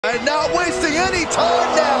And not wasting any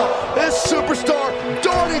time now. This superstar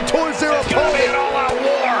darting towards their opponent. It's gonna be an all-out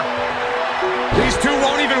war. These two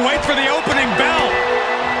won't even wait for the opening bell.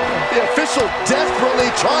 The official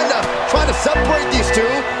desperately trying to separate these two,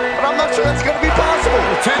 but I'm not sure that's going to be possible.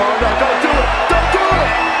 Oh no, don't do it! Don't do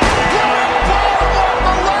it!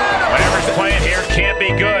 Whatever's playing here can't be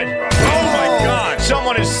good. Oh my God!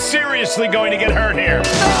 Someone is seriously going to get hurt here.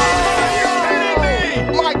 No! You're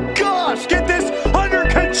kidding me! My gosh! Get this under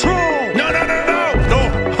control! No, no, no, no!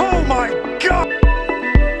 No! Oh my God!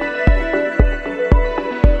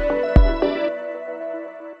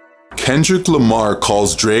 Kendrick Lamar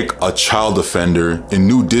calls Drake a child offender in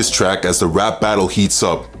new diss track as the rap battle heats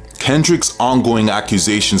up. Kendrick's ongoing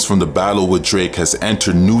accusations from the battle with Drake has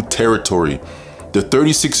entered new territory. The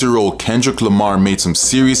 36-year-old Kendrick Lamar made some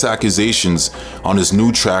serious accusations on his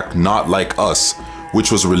new track Not Like Us,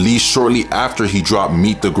 which was released shortly after he dropped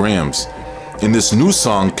Meet the Grams. In this new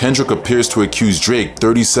song, Kendrick appears to accuse Drake,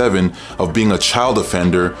 37, of being a child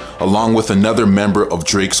offender, along with another member of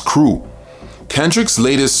Drake's crew. Kendrick's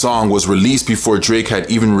latest song was released before Drake had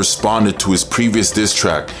even responded to his previous diss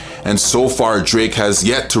track, and so far Drake has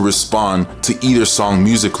yet to respond to either song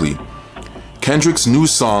musically. Kendrick's new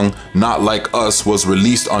song, Not Like Us, was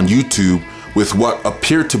released on YouTube with what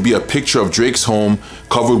appeared to be a picture of Drake's home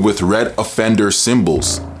covered with red offender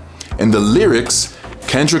symbols. In the lyrics,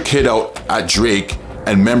 Kendrick hit out at Drake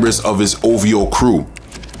and members of his OVO crew.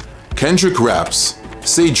 Kendrick raps,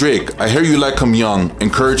 "Say Drake, I hear you like him young,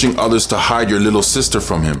 encouraging others to hide your little sister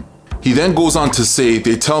from him." He then goes on to say,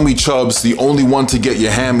 "They tell me Chubb's the only one to get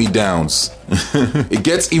your hand-me-downs." It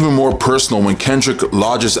gets even more personal when Kendrick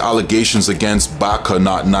lodges allegations against Baka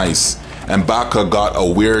Not Nice, and Baka got a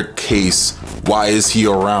weird case, Why Is He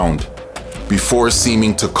Around?, before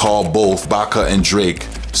seeming to call both Baka and Drake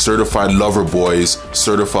certified lover boys,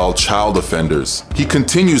 certified child offenders. He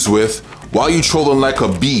continues with, "Why you trolling like a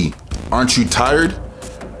bee? Aren't you tired?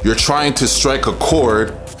 You're trying to strike a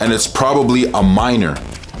chord and it's probably a minor."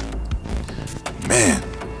 Man.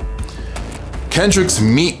 Kendrick's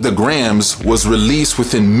Meet the Grams was released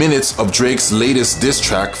within minutes of Drake's latest diss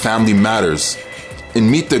track, Family Matters. In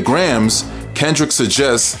Meet the Grams, Kendrick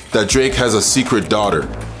suggests that Drake has a secret daughter.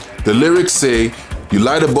 The lyrics say, "You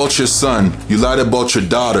lied about your son, you lied about your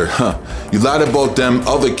daughter, you lied about them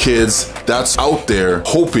other kids that's out there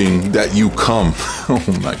hoping that you come." Oh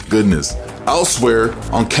my goodness. Elsewhere,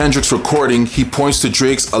 on Kendrick's recording, he points to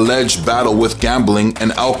Drake's alleged battle with gambling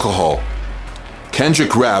and alcohol.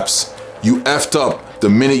 Kendrick raps, "You effed up the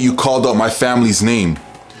minute you called out my family's name.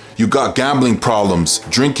 You got gambling problems,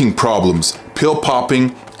 drinking problems, pill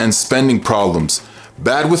popping, and spending problems.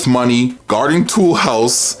 Bad with money, guarding tool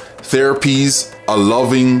house, therapies, a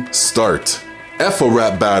loving start. F a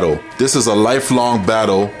rap battle. This is a lifelong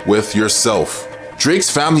battle with yourself."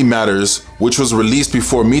 Drake's Family Matters, which was released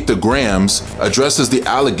before Meet the Grams, addresses the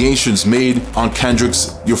allegations made on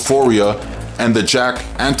Kendrick's Euphoria and the Jack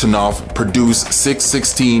Antonoff produced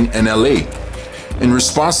 616 in LA. In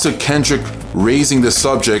response to Kendrick raising the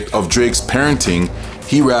subject of Drake's parenting,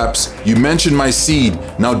 he raps, "You mentioned my seed,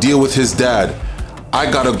 now deal with his dad. I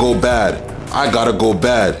gotta go bad, I gotta go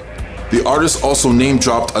bad." The artist also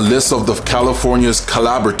name-dropped a list of the California's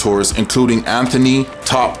collaborators, including Anthony,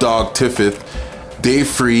 Top Dog Tiffith, Dave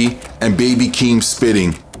Free, and Baby Keem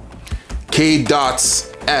Spitting.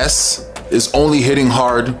 K.S is only hitting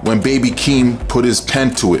hard when Baby Keem put his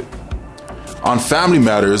pen to it. On Family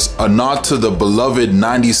Matters, a nod to the beloved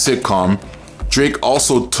 90s sitcom, Drake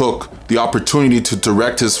also took the opportunity to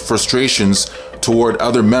direct his frustrations toward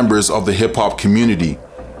other members of the hip-hop community.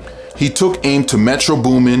 He took aim to Metro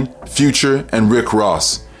Boomin, Future, and Rick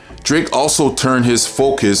Ross. Drake also turned his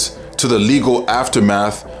focus to the legal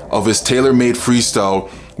aftermath of his tailor-made freestyle,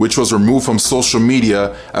 which was removed from social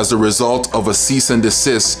media as a result of a cease and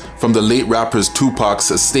desist from the late rapper's Tupac's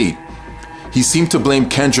estate. He seemed to blame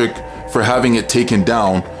Kendrick for having it taken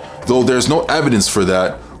down, though there's no evidence for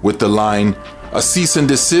that, with the line, "A cease and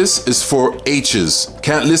desist is for H's.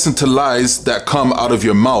 Can't listen to lies that come out of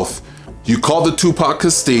your mouth. You call the Tupac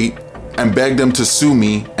estate and beg them to sue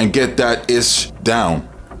me and get that ish down."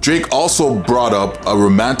 Drake also brought up a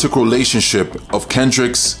romantic relationship of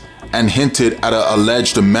Kendrick's and hinted at an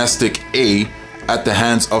alleged domestic A at the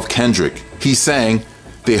hands of Kendrick. He sang,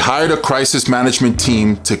 "They hired a crisis management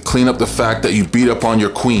team to clean up the fact that you beat up on your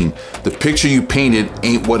queen. The picture you painted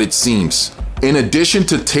ain't what it seems." In addition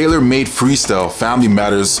to tailor-made freestyle, Family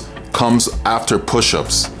Matters comes after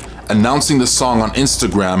push-ups. Announcing the song on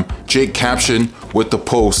Instagram, Jake captioned with the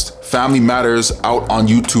post, "Family Matters out on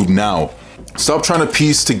YouTube now. Stop trying to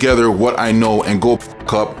piece together what I know and go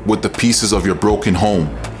up with the pieces of your broken home."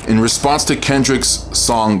 In response to Kendrick's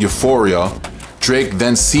song Euphoria, Drake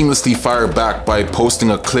then seamlessly fired back by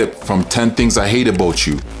posting a clip from 10 Things I Hate About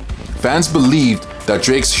You. Fans believed that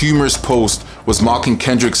Drake's humorous post was mocking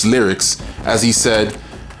Kendrick's lyrics, as he said,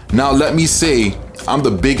 "Now let me say, I'm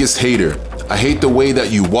the biggest hater. I hate the way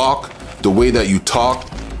that you walk, the way that you talk.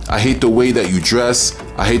 I hate the way that you dress.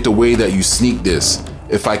 I hate the way that you sneak this.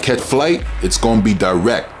 If I catch flight, it's gonna be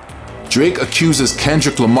direct." Drake accuses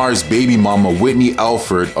Kendrick Lamar's baby mama Whitney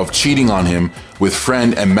Alford of cheating on him with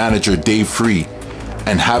friend and manager Dave Free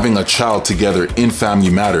and having a child together in Family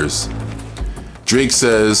Matters. Drake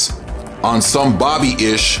says, "On some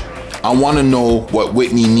Bobby-ish, I wanna know what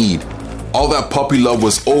Whitney need. All that puppy love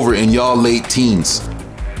was over in y'all late teens.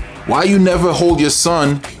 Why you never hold your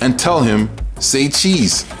son and tell him, say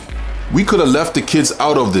cheese? We could have left the kids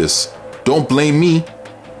out of this. Don't blame me.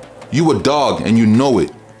 You a dog and you know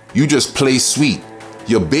it. You just play sweet.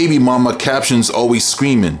 Your baby mama captions always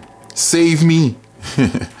screaming, save me."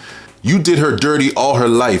 You did her dirty all her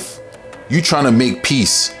life. You trying to make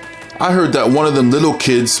peace. I heard that one of them little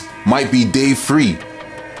kids might be Dave Free.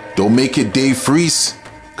 Don't make it Dave Freeze,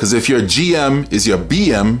 cause if your GM is your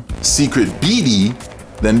BM, secret BD,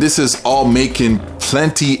 then this is all making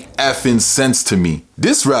plenty effing sense to me.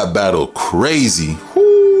 This rap battle crazy.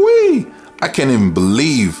 Hoo-wee. I can't even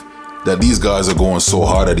believe that these guys are going so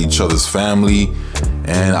hard at each other's family.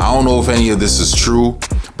 And I don't know if any of this is true,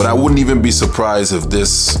 but I wouldn't even be surprised if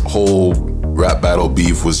this whole rap battle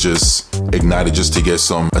beef was just ignited just to get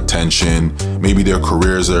some attention. Maybe their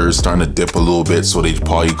careers are starting to dip a little bit, so they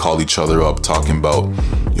probably call each other up talking about,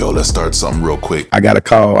 yo, let's start something real quick. I got a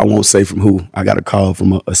call, I won't say from who, I got a call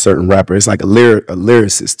from a certain rapper. It's like a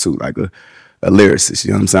lyricist too, like a lyricist, you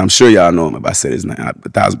know what I'm saying? I'm sure y'all know him if I said his name,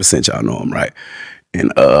 1000% y'all know him, right?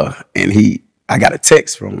 And I got a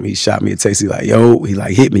text from him. He shot me a text. He like, yo, he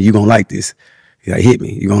like, hit me. You gonna like this. He like, hit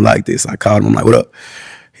me. You gonna like this. I called him. I'm like, what up?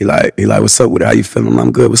 He like, what's up with it? How you feeling?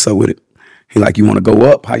 I'm good. What's up with it? He like, you want to go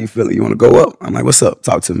up? How you feeling? You want to go up? I'm like, what's up?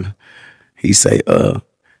 Talk to me. He say,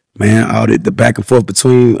 man, all the back and forth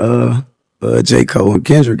between J. Cole and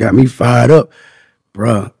Kendrick got me fired up.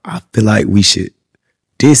 Bruh, I feel like we should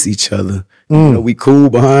diss each other. You know, we cool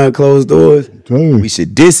behind closed doors. Dang. We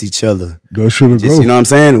should diss each other. That should have You know what I'm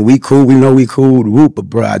saying? We cool, we know we cool, but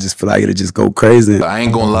bro, I just feel like it'll just go crazy. I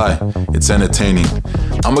ain't gonna lie, it's entertaining.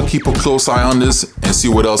 I'm gonna keep a close eye on this and see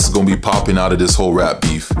what else is gonna be popping out of this whole rap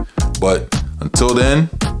beef. But until then,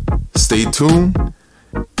 stay tuned.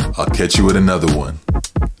 I'll catch you with another one.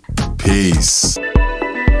 Peace.